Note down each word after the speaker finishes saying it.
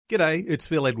G'day, it's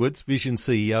Phil Edwards, Vision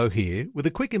CEO here, with a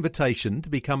quick invitation to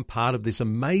become part of this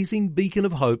amazing beacon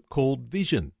of hope called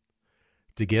Vision.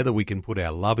 Together we can put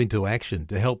our love into action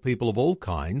to help people of all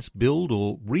kinds build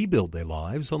or rebuild their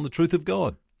lives on the truth of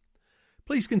God.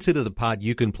 Please consider the part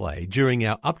you can play during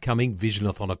our upcoming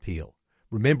Visionathon appeal,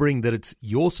 remembering that it's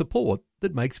your support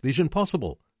that makes Vision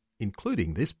possible,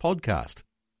 including this podcast.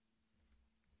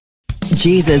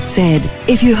 Jesus said,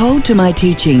 "If you hold to my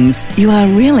teachings, you are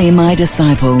really my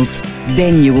disciples.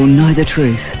 Then you will know the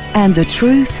truth, and the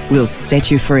truth will set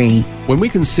you free." When we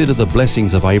consider the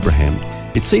blessings of Abraham,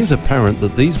 it seems apparent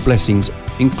that these blessings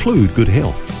include good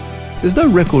health. There's no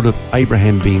record of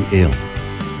Abraham being ill.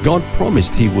 God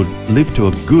promised he would live to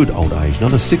a good old age,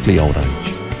 not a sickly old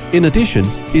age. In addition,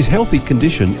 his healthy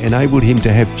condition enabled him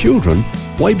to have children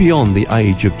way beyond the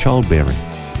age of childbearing.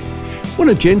 When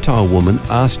a Gentile woman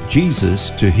asked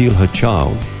Jesus to heal her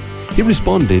child, he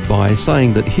responded by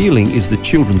saying that healing is the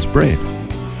children's bread.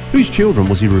 Whose children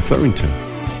was he referring to?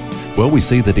 Well, we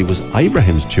see that it was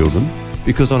Abraham's children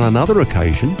because on another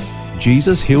occasion,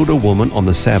 Jesus healed a woman on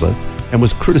the Sabbath and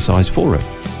was criticized for it.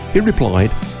 He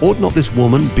replied, "Ought not this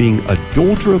woman, being a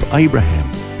daughter of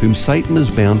Abraham, whom Satan has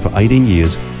bound for 18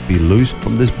 years, be loosed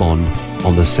from this bond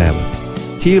on the Sabbath?"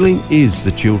 Healing is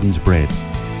the children's bread.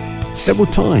 Several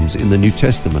times in the New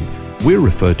Testament, we're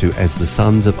referred to as the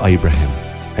sons of Abraham,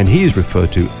 and he is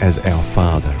referred to as our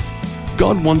Father.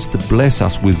 God wants to bless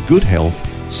us with good health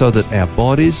so that our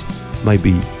bodies may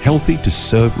be healthy to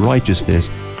serve righteousness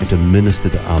and to minister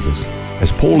to others.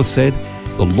 As Paul has said,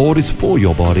 the Lord is for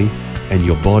your body, and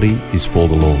your body is for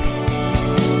the Lord.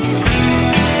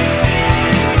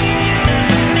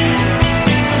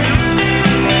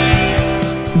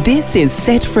 This is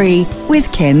Set Free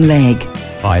with Ken Legg.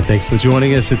 Hi, thanks for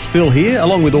joining us. It's Phil here,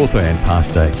 along with author and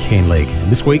pastor Ken Legg.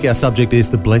 And this week our subject is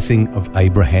the blessing of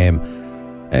Abraham.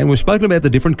 And we've spoken about the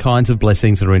different kinds of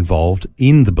blessings that are involved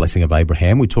in the blessing of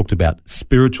Abraham. We talked about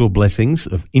spiritual blessings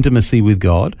of intimacy with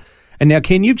God. And now,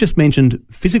 Ken, you've just mentioned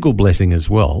physical blessing as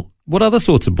well. What other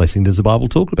sorts of blessing does the Bible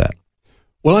talk about?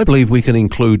 Well, I believe we can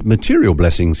include material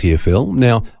blessings here, Phil.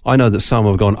 Now, I know that some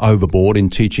have gone overboard in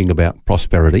teaching about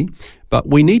prosperity, but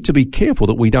we need to be careful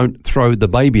that we don't throw the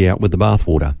baby out with the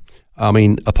bathwater. I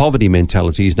mean, a poverty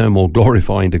mentality is no more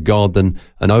glorifying to God than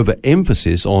an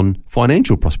overemphasis on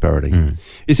financial prosperity.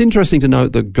 It's interesting to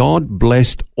note that God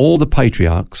blessed all the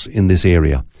patriarchs in this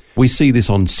area. We see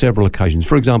this on several occasions.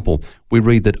 For example, we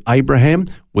read that Abraham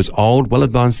was old, well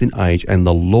advanced in age, and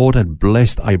the Lord had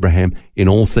blessed Abraham in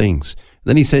all things.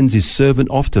 Then he sends his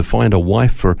servant off to find a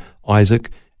wife for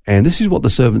Isaac. And this is what the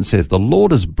servant says: "The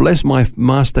Lord has blessed my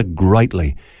master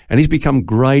greatly, and he's become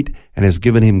great and has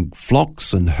given him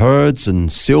flocks and herds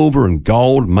and silver and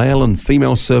gold, male and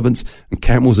female servants and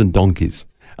camels and donkeys."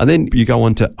 And then you go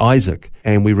on to Isaac,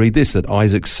 and we read this, that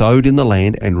Isaac sowed in the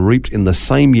land and reaped in the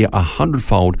same year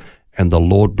 100-fold, and the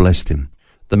Lord blessed him.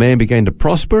 The man began to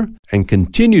prosper and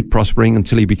continued prospering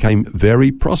until he became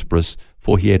very prosperous,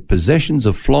 for he had possessions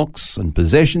of flocks and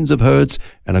possessions of herds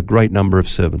and a great number of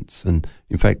servants. And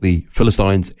in fact, the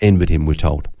Philistines envied him, we're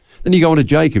told. Then you go on to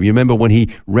Jacob. You remember when he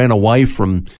ran away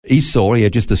from Esau, he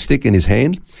had just a stick in his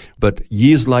hand. But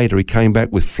years later, he came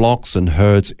back with flocks and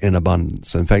herds in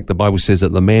abundance. In fact, the Bible says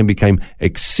that the man became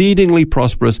exceedingly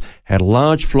prosperous, had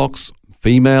large flocks,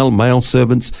 female, male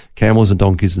servants, camels and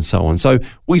donkeys and so on. So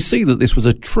we see that this was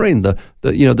a trend,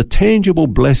 the tangible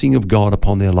blessing of God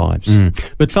upon their lives.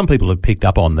 But some people have picked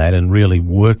up on that and really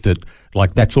worked it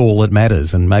like that's all that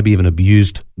matters, and maybe even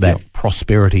abused that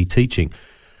prosperity teaching.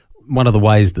 One of the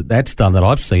ways that that's done that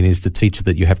I've seen is to teach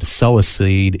that you have to sow a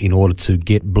seed in order to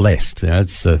get blessed.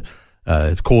 It's a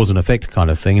cause and effect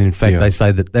kind of thing. And in fact, they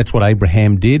say that that's what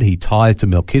Abraham did. He tithed to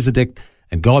Melchizedek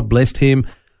and God blessed him.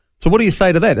 So what do you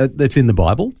say to that? That's in the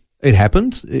Bible. It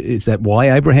happened. Is that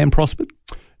why Abraham prospered?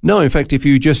 No, in fact, if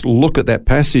you just look at that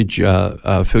passage,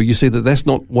 Phil, you see that that's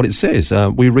not what it says.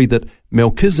 We read that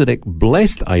Melchizedek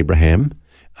blessed Abraham,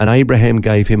 and Abraham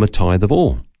gave him a tithe of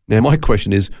all. Now, my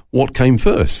question is, what came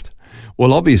first?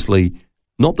 Well, obviously,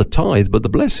 not the tithe, but the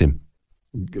blessing.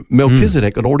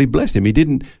 Melchizedek had already blessed him. He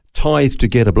didn't tithe to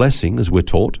get a blessing, as we're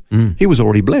taught. He was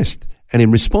already blessed. And in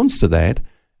response to that,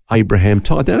 Abraham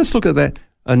tithed. Now, let's look at that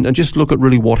and just look at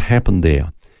really what happened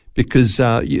there. Because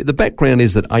the background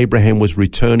is that Abraham was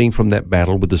returning from that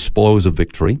battle with the spoils of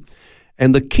victory,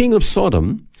 and the king of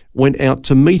Sodom went out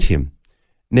to meet him.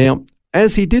 Now,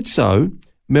 as he did so,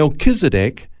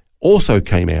 Melchizedek also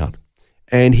came out,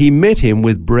 and he met him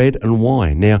with bread and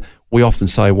wine. Now, we often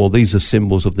say, well, these are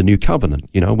symbols of the new covenant,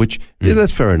 which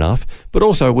that's fair enough. But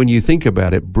also, when you think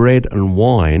about it, bread and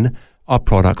wine are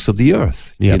products of the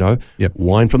earth,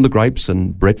 wine from the grapes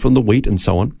and bread from the wheat and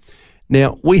so on.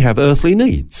 Now, we have earthly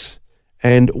needs.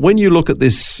 And when you look at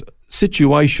this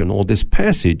situation or this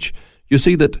passage, you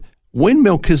see that when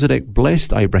Melchizedek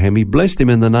blessed Abraham, he blessed him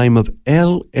in the name of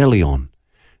El Elyon.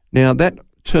 Now, that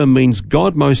term means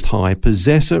God Most High,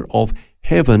 possessor of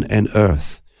heaven and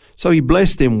earth. So he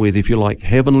blessed him with, if you like,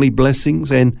 heavenly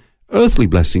blessings and earthly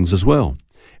blessings as well.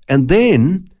 And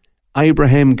then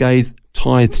Abraham gave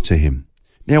tithe to him.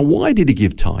 Now, why did he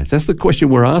give tithes? That's the question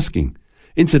we're asking.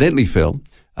 Incidentally, Phil,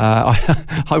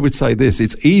 I would say this: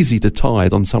 it's easy to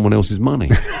tithe on someone else's money.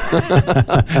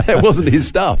 That wasn't his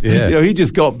stuff. Yeah. You know, he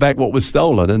just got back what was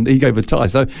stolen and he gave a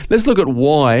tithe. So let's look at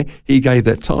why he gave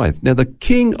that tithe. Now, the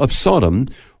king of Sodom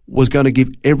was going to give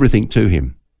everything to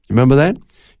him. Remember that?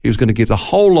 He was going to give the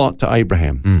whole lot to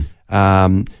Abraham.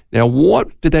 Now,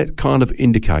 what did that kind of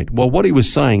indicate? Well, what he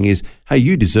was saying is, hey,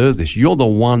 you deserve this. You're the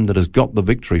one that has got the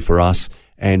victory for us,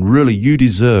 and really you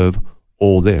deserve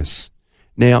all this.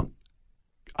 Now,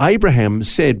 Abraham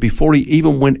said before he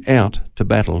even went out to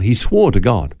battle, he swore to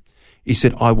God. He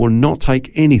said, I will not take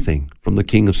anything from the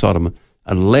king of Sodom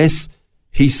unless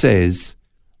he says,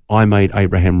 I made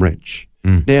Abraham rich.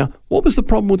 Now, what was the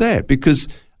problem with that? Because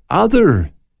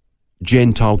other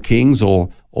Gentile kings or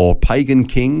pagan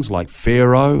kings like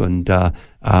Pharaoh and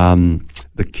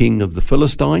the king of the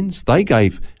Philistines, they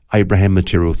gave Abraham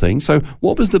material things. So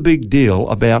what was the big deal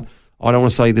about, I don't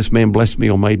want to say this man blessed me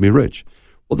or made me rich?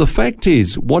 Well, the fact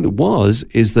is, what it was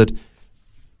is that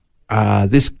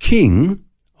this king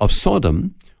of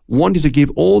Sodom wanted to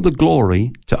give all the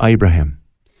glory to Abraham.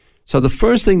 So the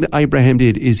first thing that Abraham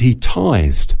did is he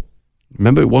tithed.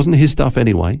 Remember, it wasn't his stuff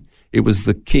anyway. It was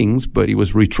the king's, but he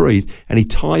was retrieved, and he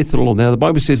tithed to the Lord. Now, the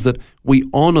Bible says that we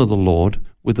honor the Lord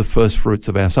with the first fruits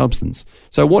of our substance.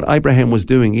 So what Abraham was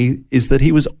doing is that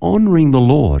he was honoring the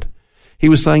Lord. He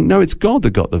was saying, no, it's God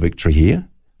that got the victory here.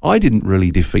 I didn't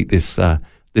really defeat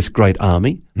this great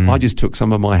army. I just took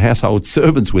some of my household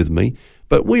servants with me.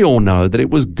 But we all know that it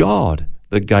was God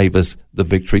that gave us the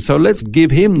victory. So let's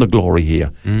give him the glory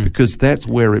here because that's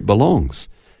where it belongs.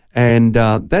 And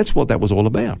that's what that was all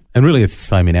about. And really it's the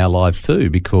same in our lives too,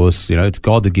 because, you know, it's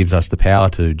God that gives us the power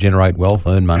to generate wealth,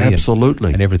 earn money.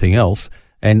 Absolutely. And everything else.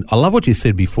 And I love what you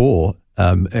said before,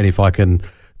 and if I can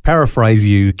paraphrase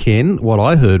you, Ken, what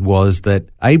I heard was that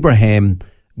Abraham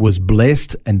was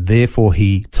blessed and therefore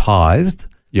he tithed.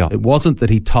 Yeah. It wasn't that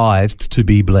he tithed to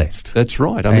be blessed. That's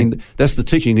right. I mean, that's the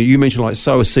teaching that you mentioned, like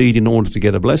sow a seed in order to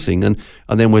get a blessing. And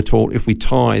then we're taught if we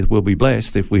tithe, we'll be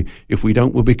blessed. If we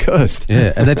don't, we'll be cursed.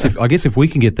 Yeah. And that's, I guess if we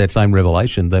can get that same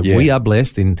revelation that we are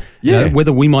blessed in, you know,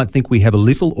 whether we might think we have a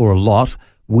little or a lot,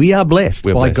 we are blessed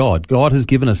by God. God has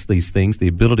given us these things, the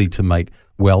ability to make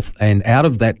wealth. And out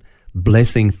of that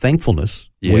blessing, thankfulness,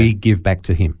 we give back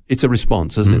to him. It's a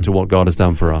response, isn't it, to what God has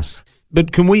done for us.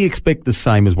 But can we expect the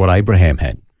same as what Abraham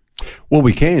had? Well,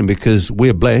 we can, because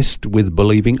we're blessed with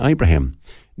believing Abraham.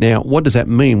 Now, what does that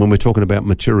mean when we're talking about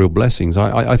material blessings?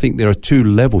 I think there are two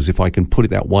levels, if I can put it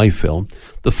that way, Phil.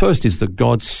 The first is that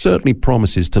God certainly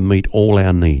promises to meet all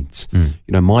our needs. You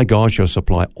know, my God shall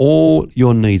supply all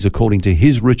your needs according to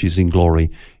his riches in glory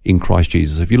in Christ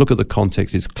Jesus. If you look at the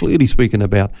context, it's clearly speaking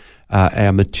about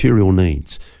our material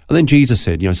needs. And then Jesus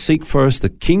said, you know, seek first the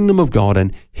kingdom of God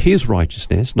and his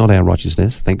righteousness, not our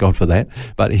righteousness, thank God for that,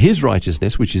 but his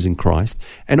righteousness, which is in Christ,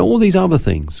 and all these other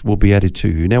things will be added to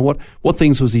you. Now, what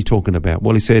things was he talking about?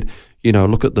 Well, he said, you know,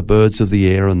 look at the birds of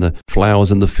the air and the flowers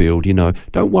in the field, you know,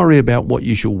 don't worry about what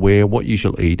you shall wear, what you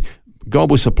shall eat.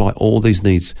 God will supply all these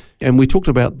needs. And we talked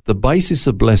about the basis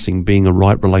of blessing being a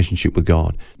right relationship with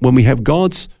God. When we have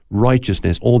God's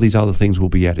righteousness, all these other things will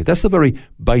be added. That's the very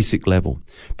basic level.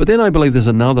 But then I believe there's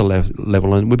another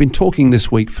level, and we've been talking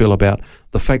this week, Phil, about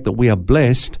the fact that we are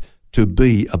blessed to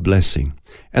be a blessing.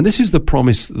 And this is the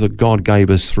promise that God gave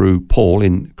us through Paul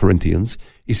in Corinthians.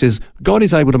 He says, God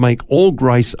is able to make all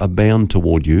grace abound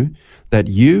toward you, that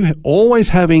you, always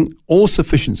having all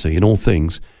sufficiency in all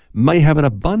things, may have an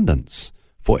abundance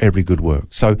for every good work.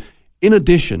 So in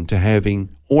addition to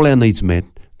having all our needs met,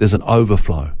 there's an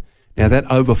overflow. Now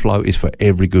that overflow is for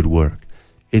every good work.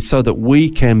 It's so that we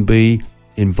can be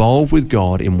involved with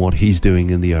God in what he's doing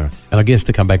in the earth. And I guess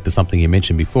to come back to something you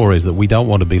mentioned before is that we don't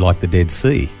want to be like the Dead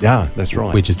Sea. Yeah, that's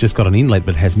right. Which has just got an inlet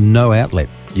but has no outlet.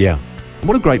 Yeah.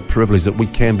 What a great privilege that we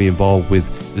can be involved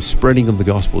with the spreading of the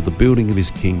gospel, the building of his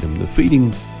kingdom, the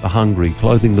feeding the hungry,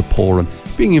 clothing the poor, and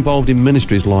being involved in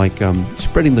ministries like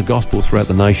spreading the gospel throughout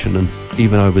the nation and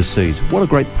even overseas. What a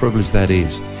great privilege that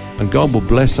is. And God will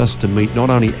bless us to meet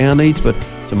not only our needs, but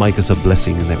to make us a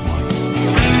blessing in that way.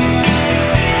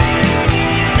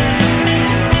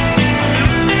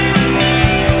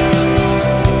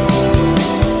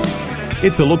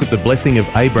 It's a look at the blessing of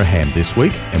Abraham this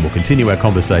week, and we'll continue our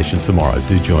conversation tomorrow.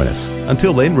 Do join us.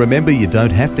 Until then, remember you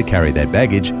don't have to carry that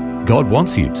baggage. God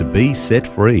wants you to be set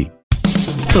free.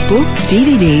 For books,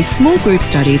 DVDs, small group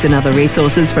studies and other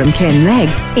resources from Ken Legg,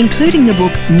 including the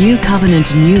book New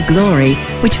Covenant, New Glory,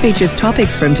 which features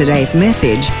topics from today's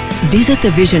message, visit the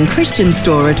Vision Christian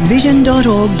store at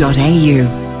vision.org.au.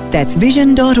 That's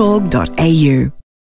vision.org.au.